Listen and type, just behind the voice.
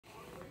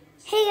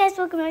Hey guys,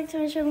 welcome back to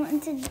my channel,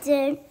 and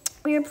today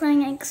we are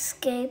playing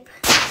Escape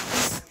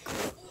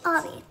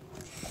Obby.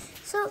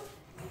 So,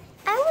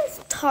 I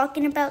was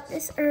talking about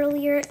this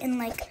earlier in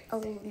like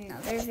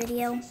another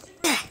video.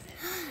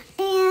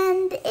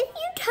 And if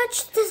you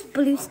touch this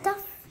blue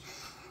stuff,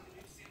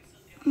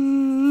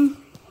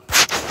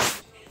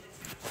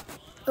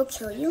 it'll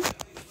kill you.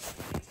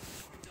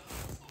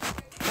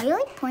 Are you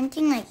like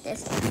pointing like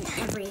this in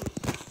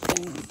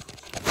everything?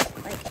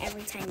 Like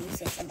every time you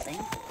say something.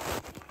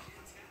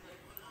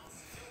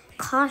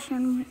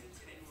 Caution,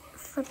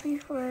 slippery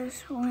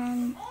floors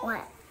when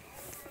wet.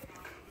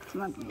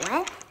 When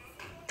wet?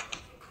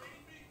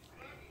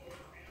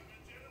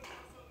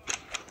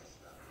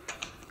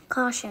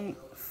 Caution,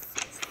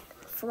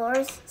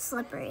 floors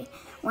slippery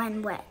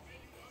when wet.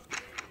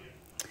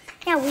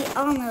 Yeah, we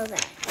all know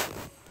that.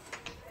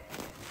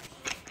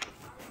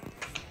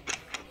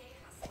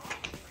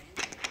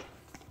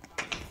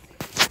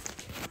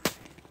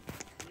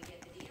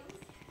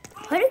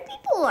 Why do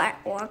people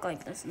walk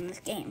like this in this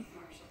game?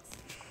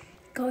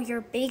 Go,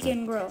 you're big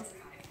and gross.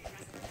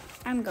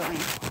 I'm going.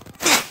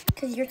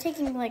 Because you're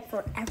taking like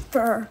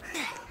forever.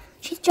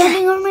 She's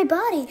jumping on my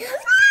body.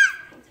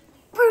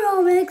 We're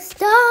all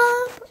mixed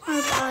up.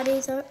 Our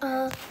bodies are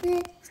all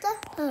mixed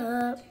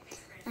up.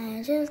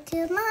 I just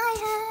killed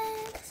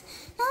my ex.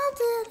 Not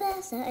the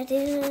best I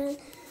do.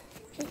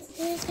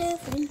 There's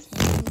different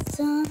things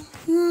on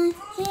my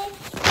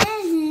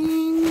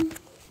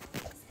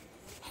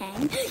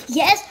hang.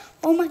 Yes!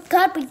 Oh my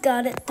god, we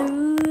got it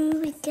through.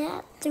 We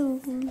got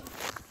through.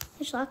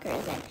 Which locker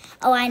is it?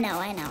 Oh, I know.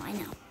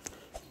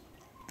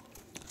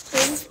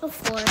 This is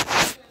before.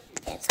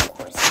 Yes, of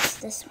course, it's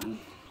this one.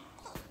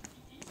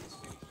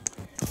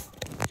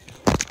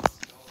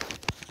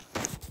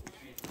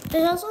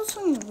 There's also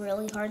some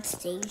really hard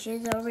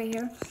stages over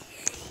here.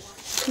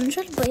 I'm gonna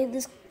try to play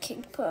this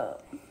kick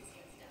pop.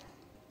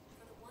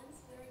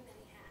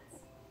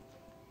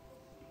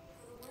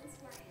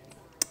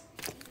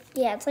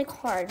 Yeah, it's like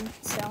hard,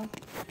 so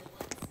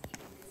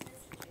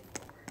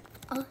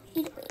I'll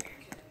eat it later.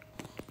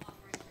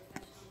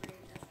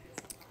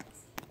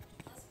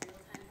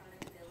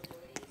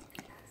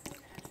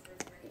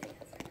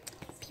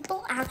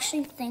 People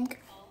actually think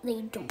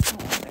they don't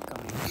know where they're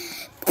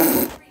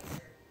going.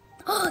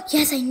 Oh,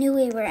 yes, I knew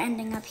we were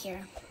ending up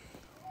here.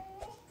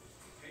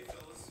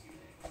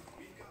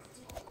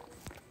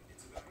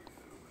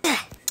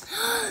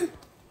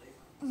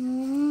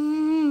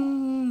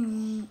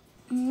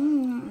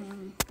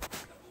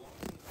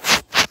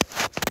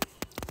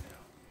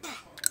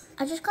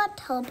 I just got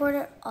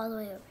teleported all the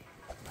way over.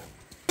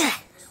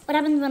 What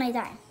happens when I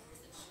die?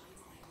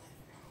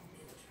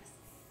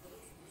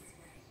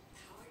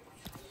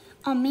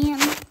 Oh man.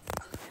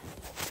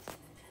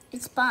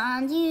 It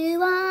spawned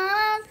you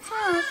on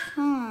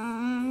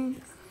home.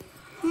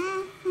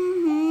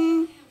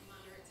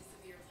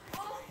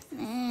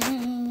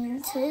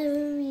 Into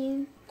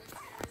you.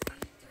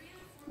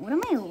 What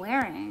am I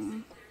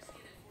wearing?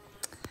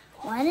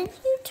 Why did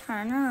you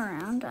turn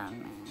around on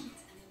me?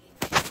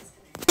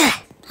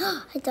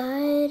 I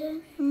died.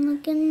 I'm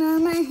looking at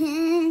my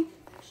hand.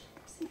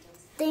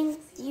 Think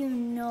you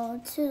know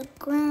to the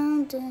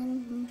ground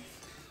and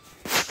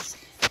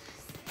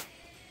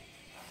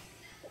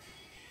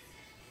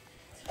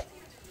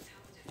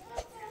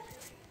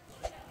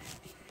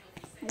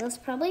it was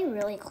probably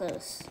really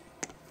close.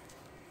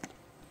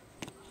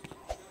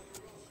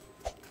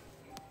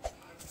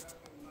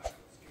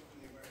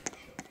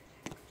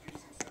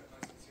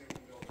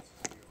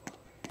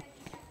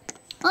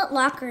 What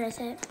locker is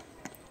it?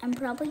 I'm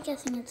probably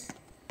guessing it's...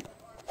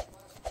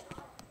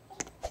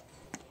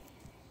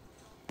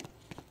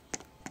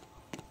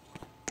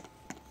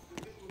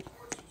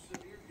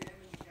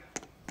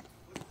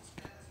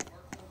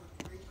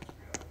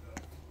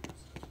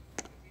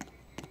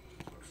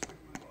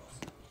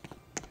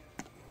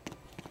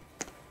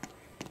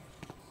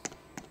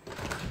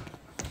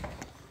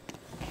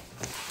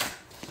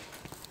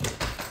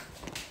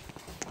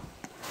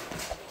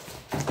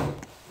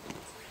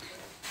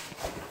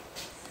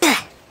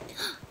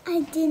 I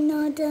did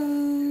not I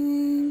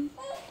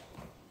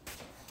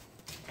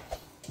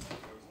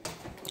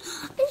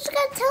just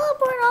got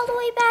teleported all the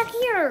way back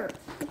here.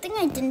 Good thing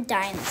I didn't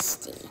die in the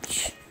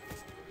stage.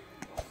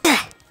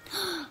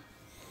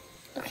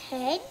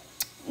 Okay,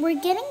 we're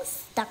getting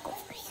stuck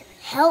over here.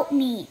 Help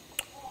me.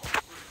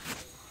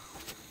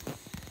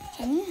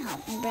 Can you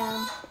help me,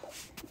 bro?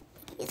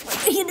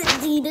 What are you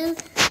gonna do?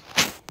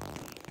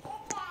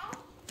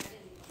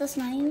 That's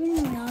not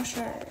even a real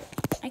shirt.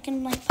 I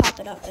can like pop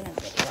it up in a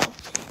video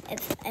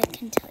if I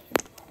can tell you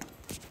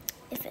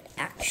if it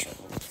actually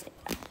looks like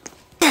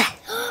that.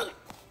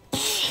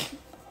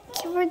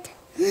 Keyword.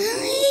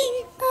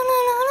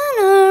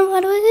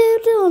 What do we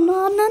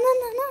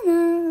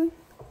do?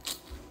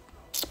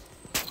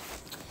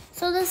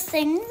 So this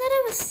thing that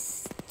I was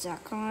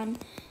stuck on,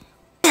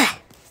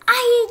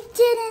 I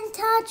didn't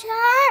touch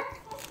it.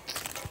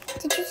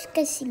 Did you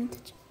guys see me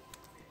touch it?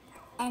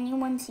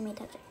 Anyone see me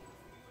touch it?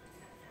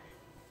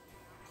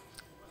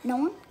 No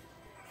one?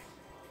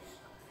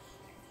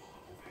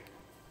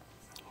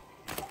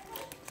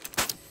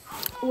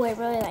 Ooh, I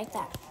really like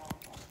that.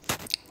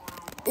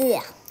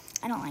 Yeah,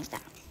 I don't like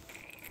that.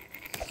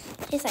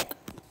 It tastes like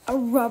a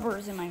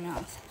rubber's in my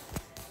mouth.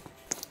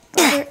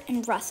 Rubber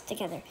and rust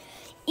together.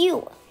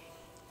 Ew.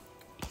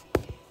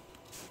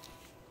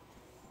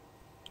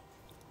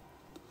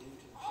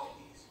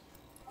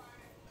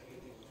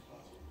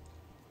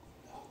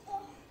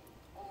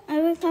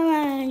 Every time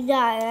I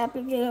die, I have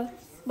to do a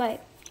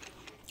bite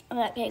of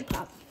that cake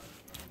pop.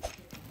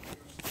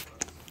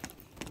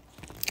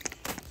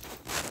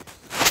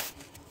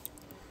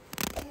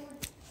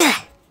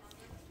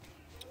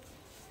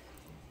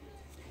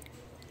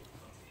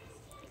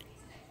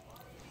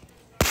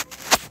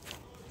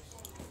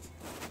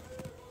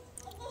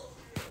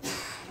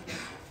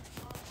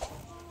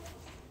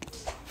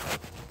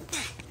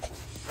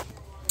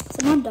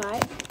 Someone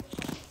died.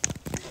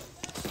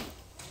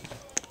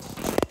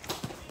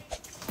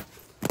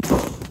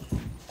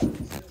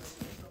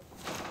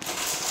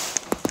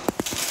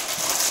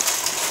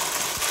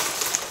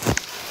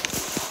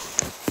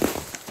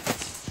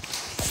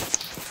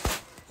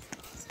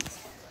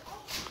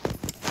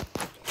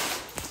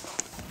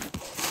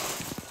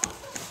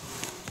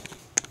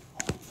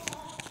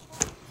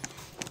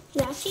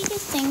 You actually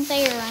just think that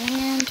you're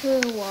running into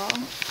a wall.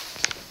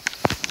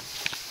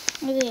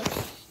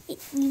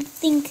 You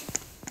think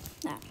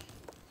that.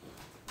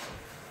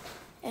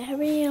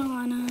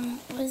 Ariana,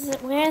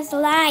 where's the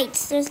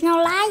lights? There's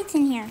no lights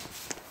in here.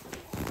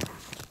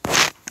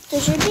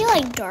 There should be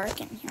like dark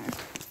in here.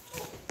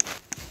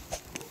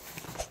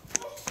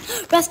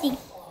 Rusty.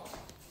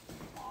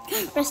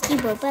 Rusty,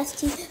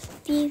 robusty,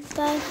 beef,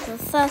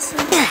 fussy.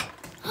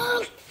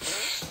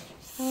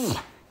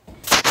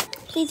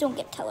 Please don't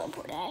get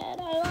teleported.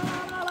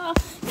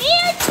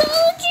 I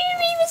told you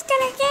we was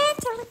gonna get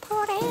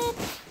teleported.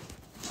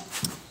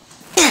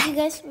 If you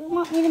guys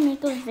want me to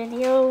make a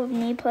video of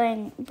me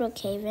playing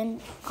Brookhaven,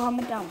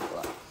 comment down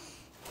below.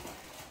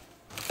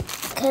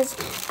 Because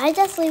I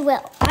definitely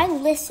will. I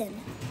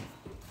listen.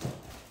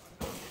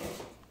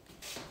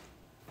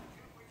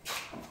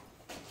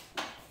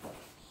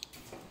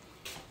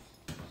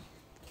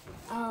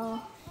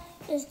 Oh,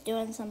 just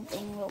doing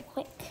something real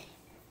quick.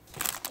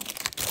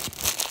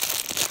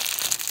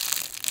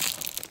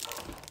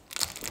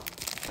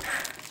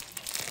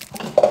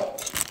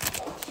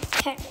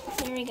 Okay,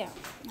 there we go.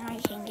 Now I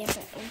can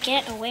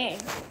get away.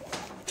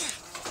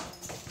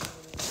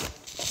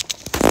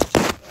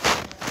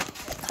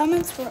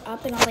 Comments were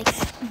up and I was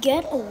like,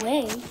 get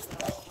away.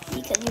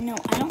 Because, you know,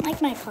 I don't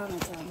like my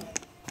comments on.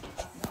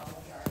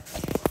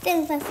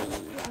 Still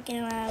fussy, walking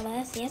around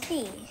us,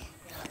 yesy.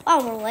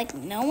 Oh, well, like,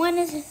 no one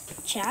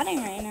is chatting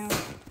right now.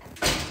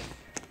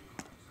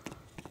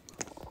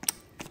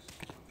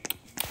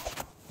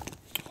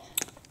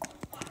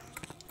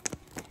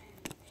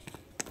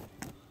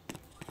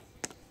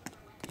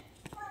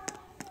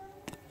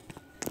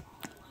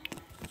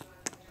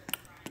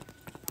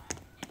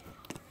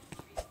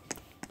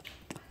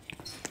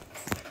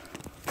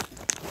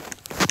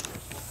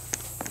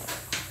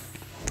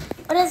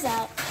 What is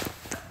that?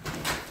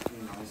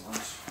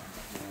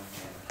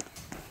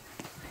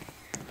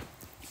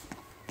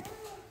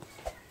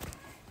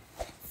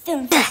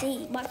 Don't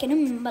see, walking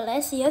in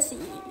Malaysia, see.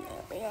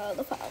 We are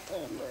the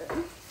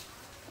Fatlander.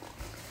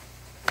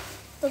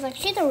 It was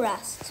actually the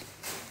rest.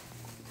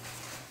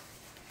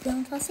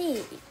 Don't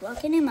see,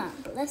 walking in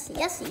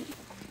Malaysia, see.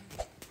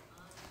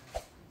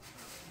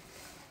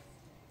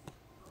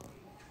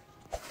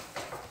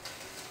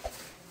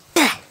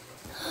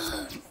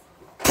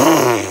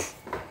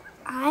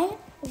 I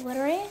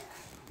literally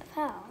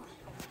fell.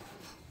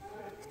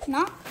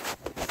 Not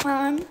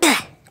on.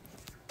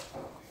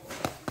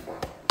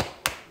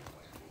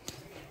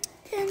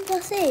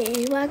 Don't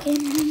see, walking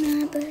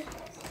in my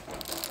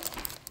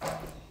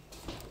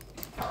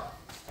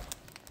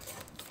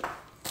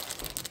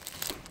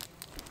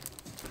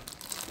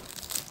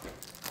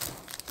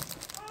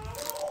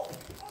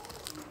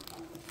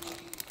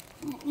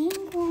Let me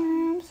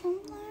grab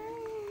something.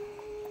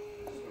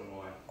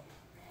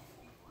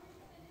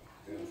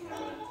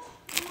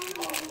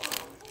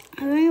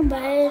 I'm gonna buy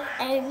an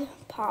egg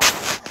pop.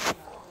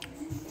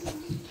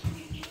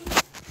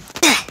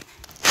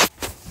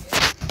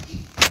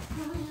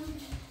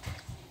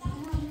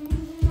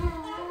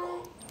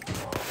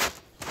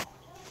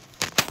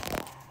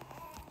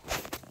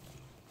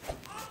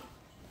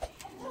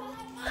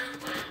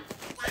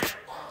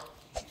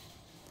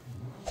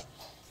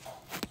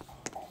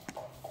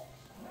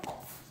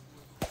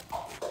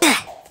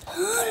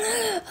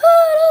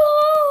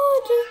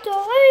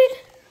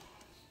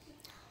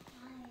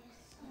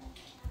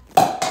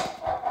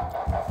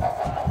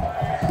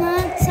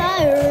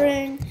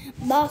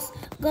 Boss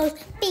goes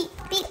beep,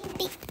 beep,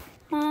 beep.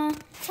 My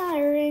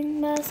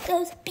tiring boss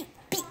goes beep,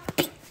 beep,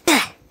 beep.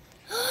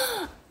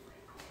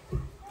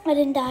 I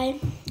didn't die.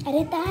 I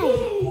didn't die.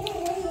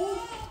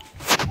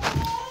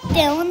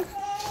 Down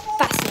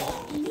fussy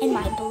in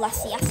my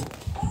blessy ass.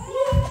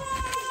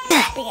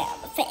 Bring out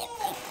the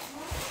family.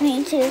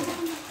 Me too.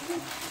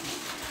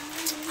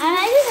 I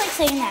just like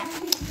saying that.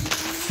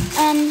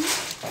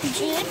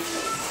 Jude.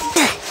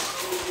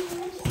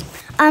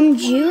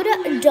 Jude,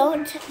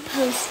 don't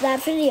post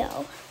that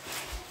video.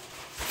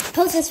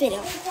 Post this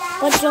video,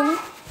 but don't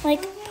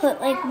like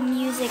put like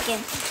music in.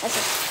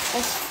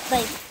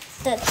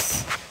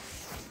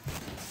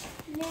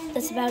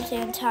 That's about to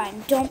end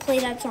time. Don't play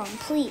that song,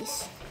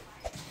 please.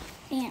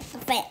 Yeah, the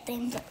fat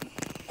things.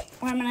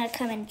 Or I'm gonna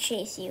come and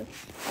chase you.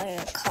 Or I'm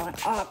gonna call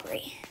it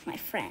Aubrey, my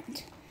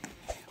friend.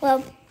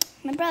 Well,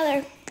 my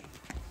brother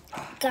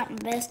got my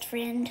best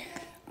friend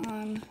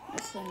on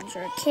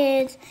Messenger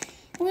Kids,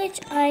 which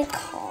I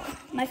call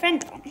my friend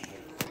dog.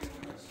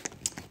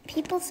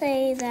 People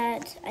say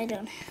that I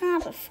don't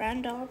have a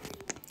friend dog.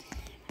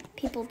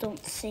 People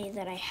don't say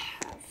that I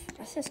have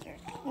a sister.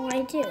 Oh,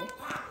 I do.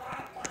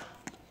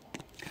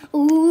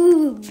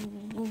 Ooh.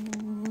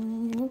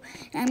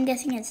 I'm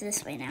guessing it's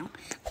this way now.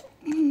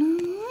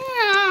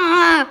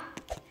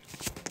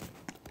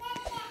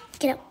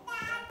 Get up.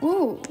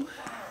 Ooh.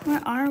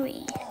 Where are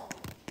we?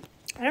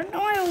 I don't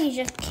know where we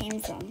just came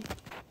from.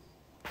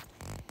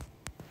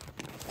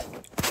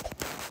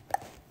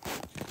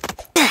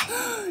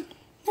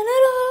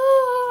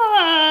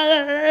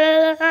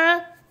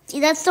 See,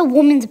 that's the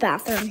woman's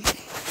bathroom.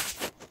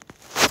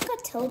 I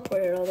got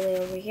teleported all the way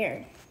over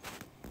here.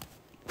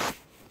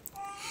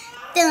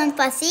 Feeling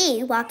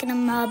fussy, walking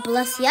on my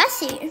bless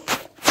yassi.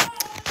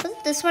 Was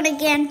it this one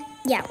again?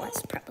 Yeah, it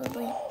was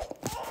probably.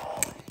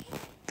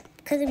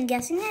 Because I'm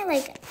guessing I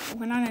like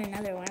went on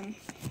another one.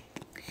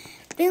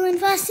 Feeling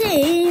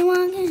fussy,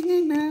 walking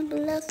in my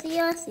bless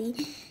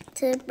yassi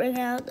to bring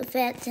out the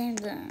fat things.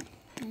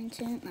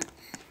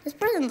 This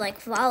person's like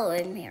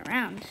following me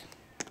around.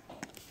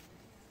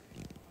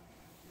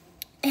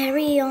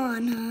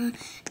 Ariana.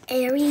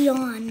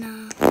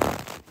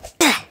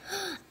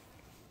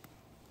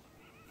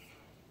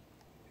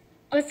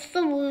 That's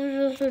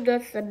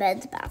the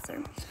men's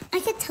bathroom. I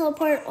get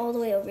teleported all the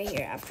way over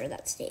here after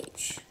that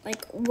stage.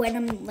 Like when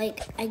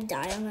I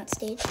die on that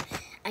stage,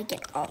 I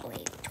get all the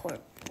way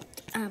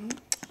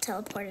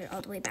teleported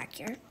all the way back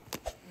here.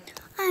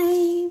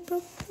 I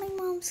broke my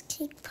mom's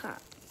cake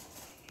pop,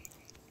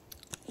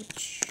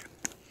 which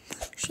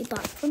she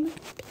bought from me.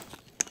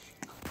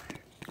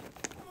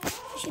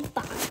 She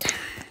bought from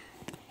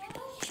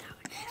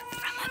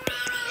a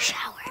baby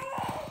shower.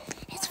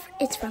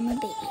 It's from a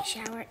baby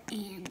shower,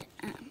 and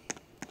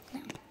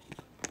no.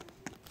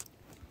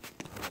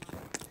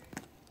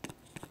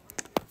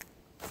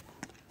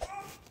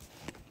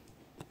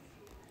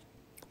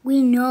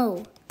 We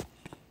know.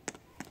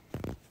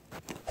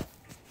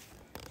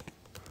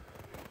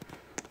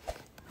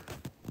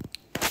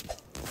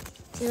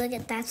 See, look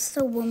at that's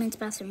the woman's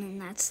bathroom, and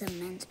that's the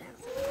men's bathroom.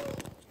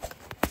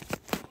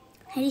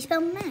 How do you spell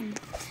men?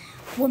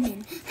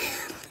 Woman.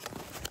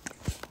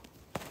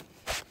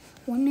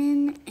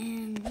 Woman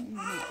and men.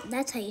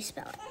 That's how you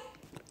spell it.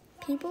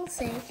 People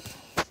say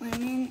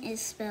women is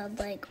spelled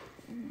like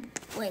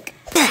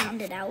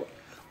sounded out.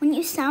 When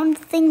you sound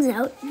things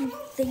out, you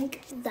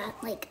think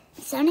that like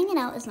sounding it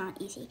out is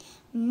not easy.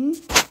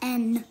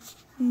 And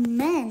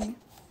men.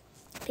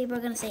 People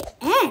are gonna say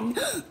N.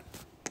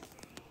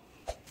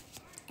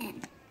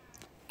 N.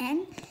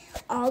 N.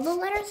 All the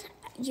letters.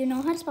 You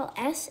know how to spell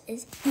S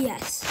is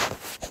yes.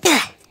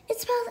 It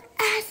spells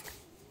S,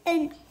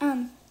 and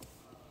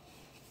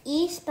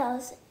E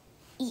spells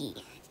E.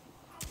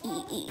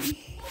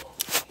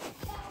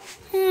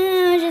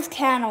 Just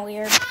kind of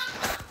weird.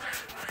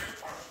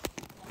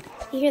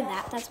 You hear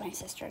that? That's my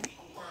sister.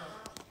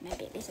 My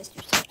baby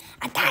sister.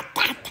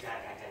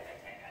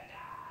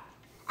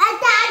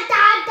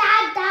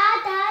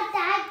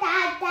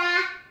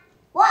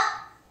 What?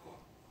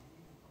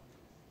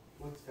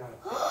 What's that?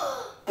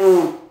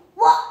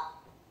 What?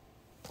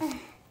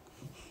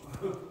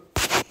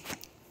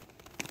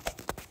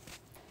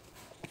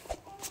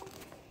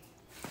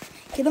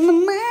 Get on the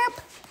map.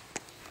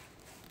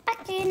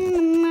 Back in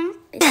the map.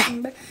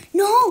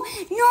 No.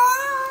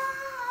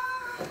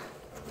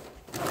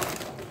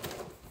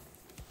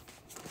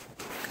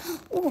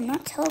 Oh, I'm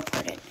not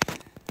teleported.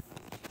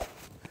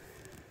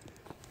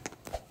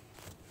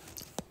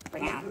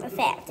 Bring out the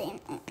fat thing.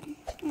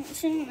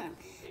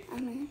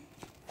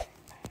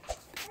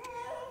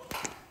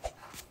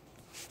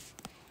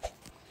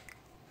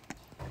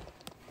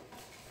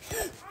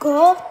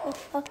 Go.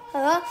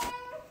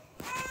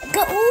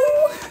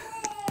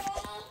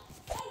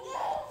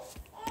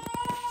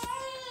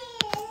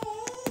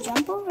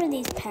 Jump over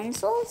these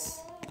pencils.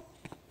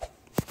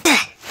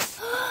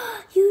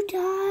 You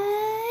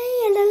die.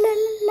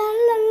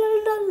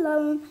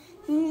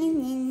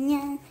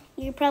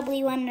 You're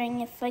probably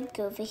wondering if I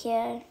go over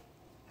here.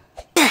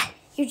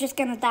 You're just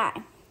gonna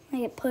die.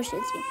 Like it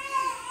pushes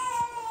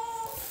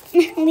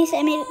you. At least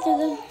I made it through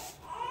the...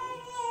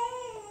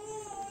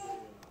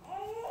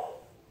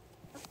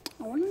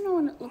 I want to know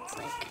what it looks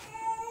like.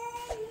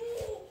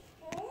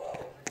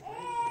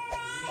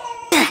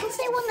 People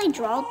say when they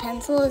draw a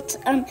pencil, it's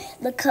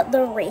the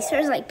eraser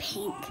is like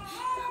pink,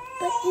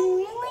 but in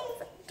real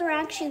life they're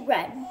actually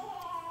red.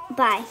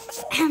 Bye.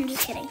 I'm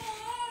just kidding.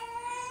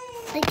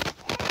 Like,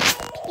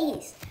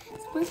 please.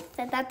 Someone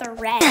said that they're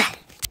red.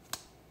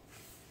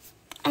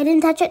 I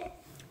didn't touch it.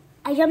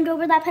 I jumped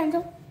over that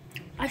pencil.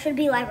 I should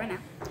be live right now.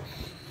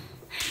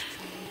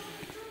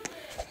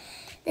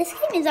 This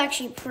game is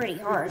actually pretty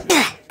hard,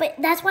 but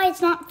that's why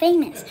it's not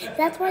famous.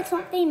 That's why it's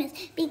not famous,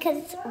 because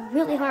it's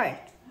really hard.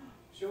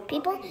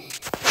 People,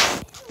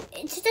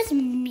 it's just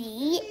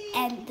me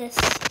and this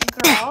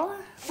girl.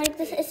 Like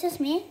this, it's just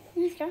me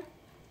and this girl.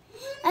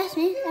 That's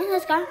me and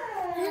this girl.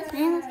 That's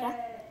me and this girl.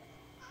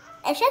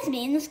 It's just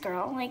me and this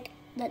girl. Like,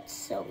 that's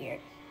so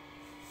weird.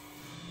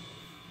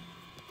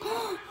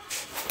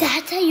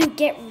 That's how you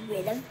get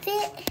rid of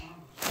it?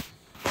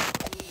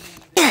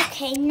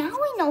 Okay, now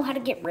we know how to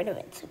get rid of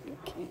it, so we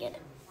can get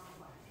it.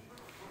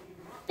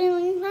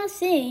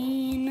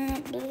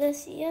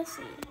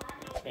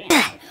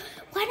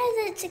 Why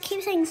does it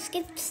keep saying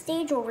skip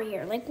stage over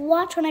here? Like,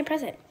 watch when I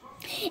press it.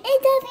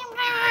 It doesn't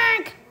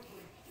work!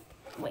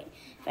 Wait,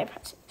 if I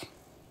press it.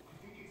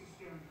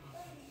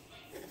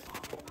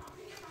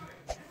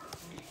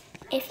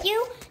 If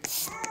you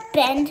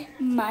spend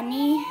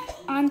money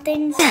on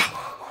things,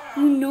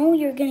 you know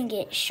you're gonna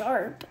get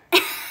sharp.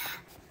 It's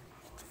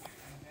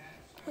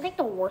like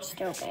the worst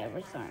joke I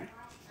ever saw.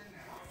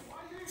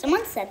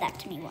 Someone said that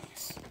to me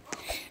once.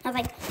 I was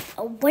like,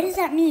 oh, what does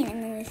that mean?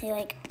 And then they say,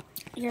 like,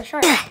 you're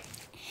sharp.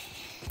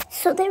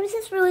 So there was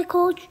this really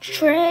cool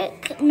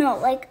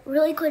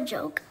really cool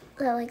joke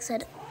that, like,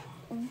 said,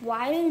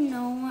 why do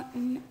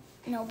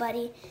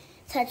nobody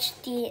touch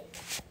the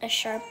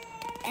sharp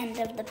end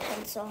of the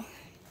pencil?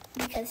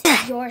 Because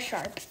you're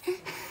sharp.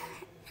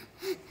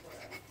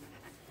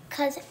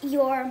 Because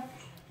your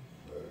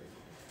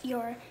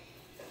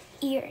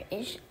ear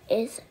is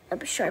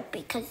sharp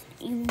because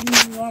you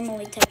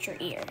normally touch your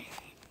ear,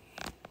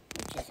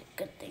 which is a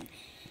good thing.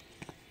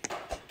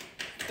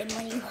 Then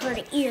when you hurt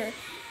an ear,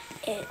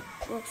 it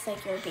looks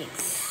like you're being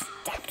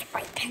stabbed by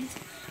a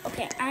pencil.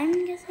 Okay,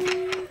 I'm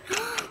guessing.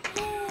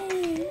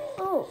 Yay!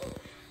 Oh,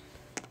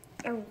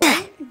 are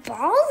white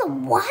balls?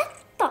 What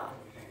the?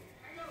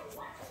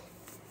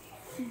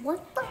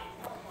 What the?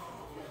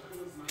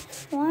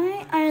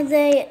 Why are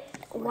they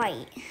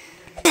white?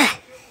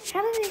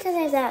 Probably because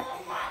I have that,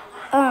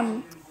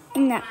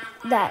 and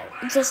that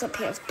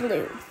disappears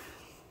blue.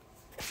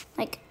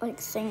 Like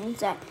things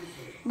that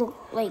look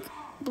like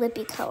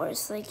blippy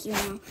colors, like, you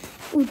know.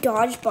 Ooh,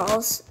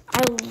 dodgeballs.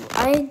 I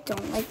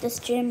don't like this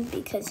gym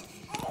because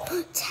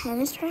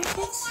tennis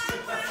rackets.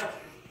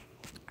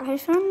 I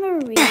found the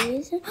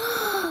reason.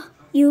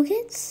 You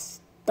get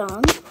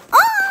stung.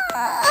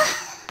 Ah!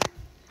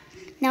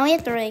 Now we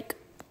have to, like,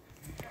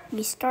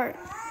 restart.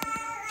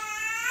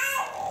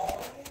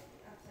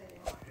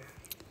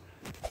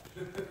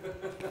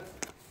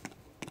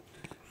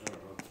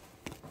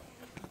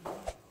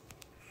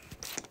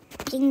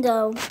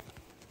 Bingo.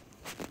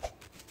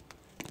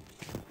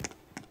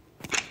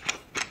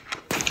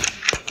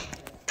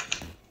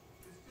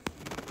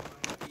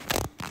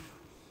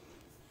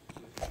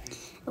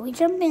 Are we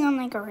jumping on,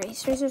 like,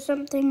 erasers or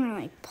something, or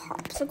like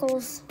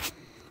popsicles?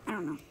 I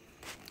don't know.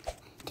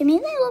 To me,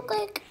 they look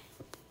like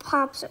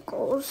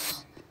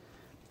popsicles,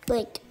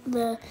 like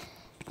the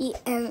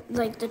end,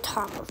 like the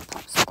top of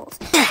popsicles.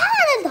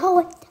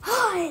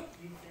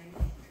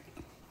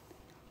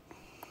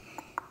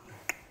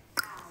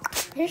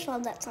 I just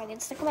love that song.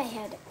 It's stuck in my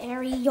head.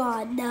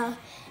 Ariana,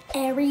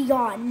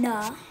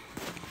 Ariana.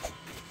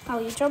 Oh,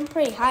 you jump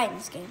pretty high in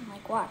this game.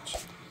 Like, watch.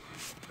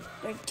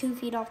 You're 2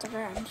 feet off the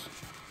ground.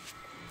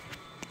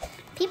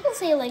 People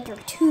say, like, you're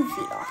 2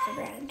 feet off the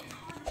ground.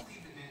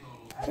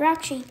 You're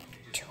actually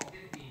 2.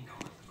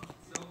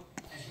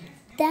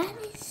 That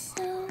is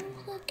so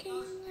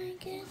looking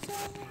like it's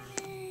over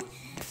there.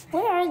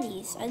 What are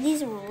these? Are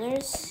these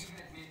rulers?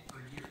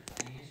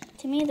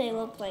 To me, they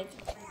look like...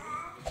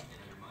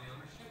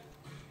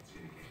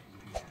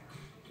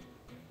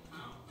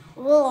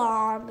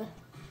 Log.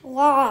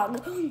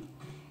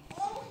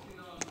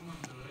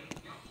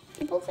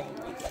 People think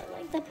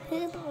like the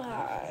poop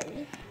log.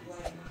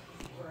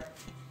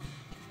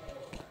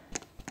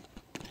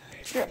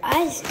 Your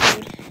eyes,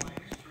 dude.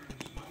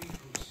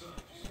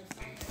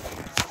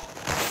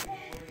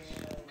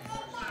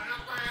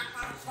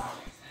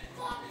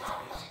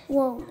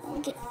 Whoa,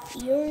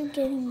 you're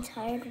getting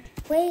tired.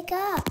 Wake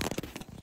up.